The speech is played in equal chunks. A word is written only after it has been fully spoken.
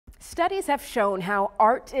Studies have shown how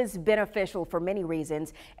art is beneficial for many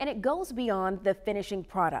reasons, and it goes beyond the finishing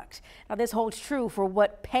product. Now, this holds true for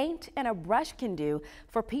what paint and a brush can do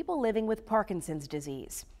for people living with Parkinson's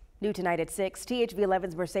disease. New tonight at 6,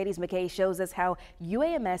 THV11's Mercedes McKay shows us how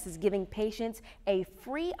UAMS is giving patients a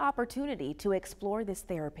free opportunity to explore this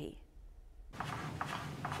therapy.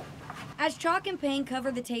 As chalk and paint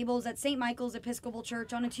cover the tables at St. Michael's Episcopal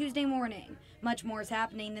Church on a Tuesday morning, much more is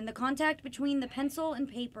happening than the contact between the pencil and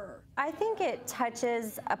paper. I think it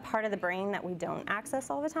touches a part of the brain that we don't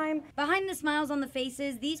access all the time. Behind the smiles on the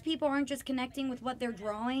faces, these people aren't just connecting with what they're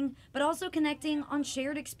drawing, but also connecting on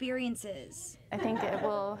shared experiences. I think it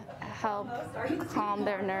will help calm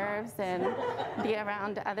their nerves and be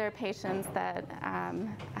around other patients that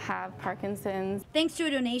have Parkinson's. Thanks to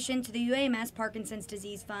a donation to the UAMS Parkinson's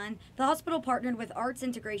Disease Fund, the hospital partnered with Arts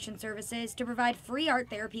Integration Services to provide free art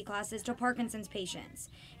therapy classes to Parkinson's patients,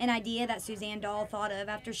 an idea that Suzanne Dahl thought of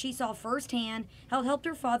after she saw firsthand how it helped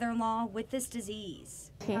her father-in-law with this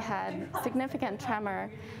disease. He had significant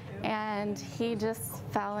tremor, and he just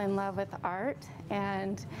fell in love with art,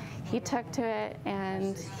 and he took to it,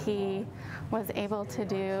 and he was able to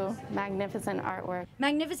do magnificent artwork.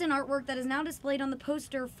 Magnificent artwork that is now displayed on the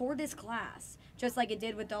poster for this class. Just like it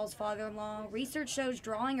did with Dahl's father-in-law, research shows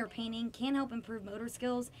drawing or painting can help improve motor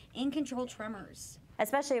skills and control tremors.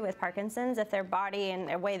 Especially with Parkinson's, if their body and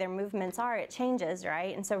the way their movements are, it changes,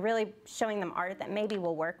 right? And so really showing them art that maybe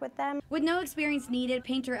will work with them. With no experience needed,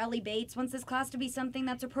 painter Ellie Bates wants this class to be something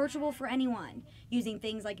that's approachable for anyone, using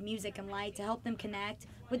things like music and light to help them connect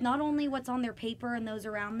with not only what's on their paper and those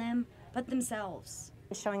around them, but themselves.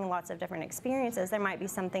 Showing lots of different experiences, there might be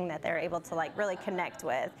something that they're able to really connect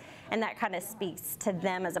with, and that kind of speaks to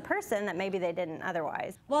them as a person that maybe they didn't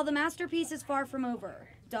otherwise. While the masterpiece is far from over,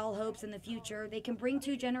 Dahl hopes in the future they can bring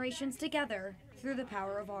two generations together through the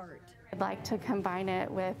power of art. I'd like to combine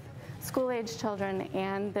it with school-age children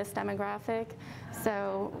and this demographic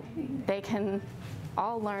so they can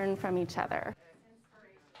all learn from each other.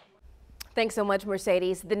 Thanks so much,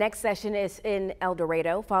 Mercedes. The next session is in El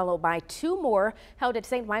Dorado, followed by two more held at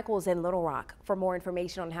St. Michael's in Little Rock. For more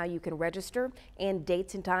information on how you can register and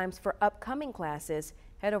dates and times for upcoming classes,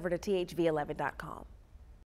 head over to thv11.com.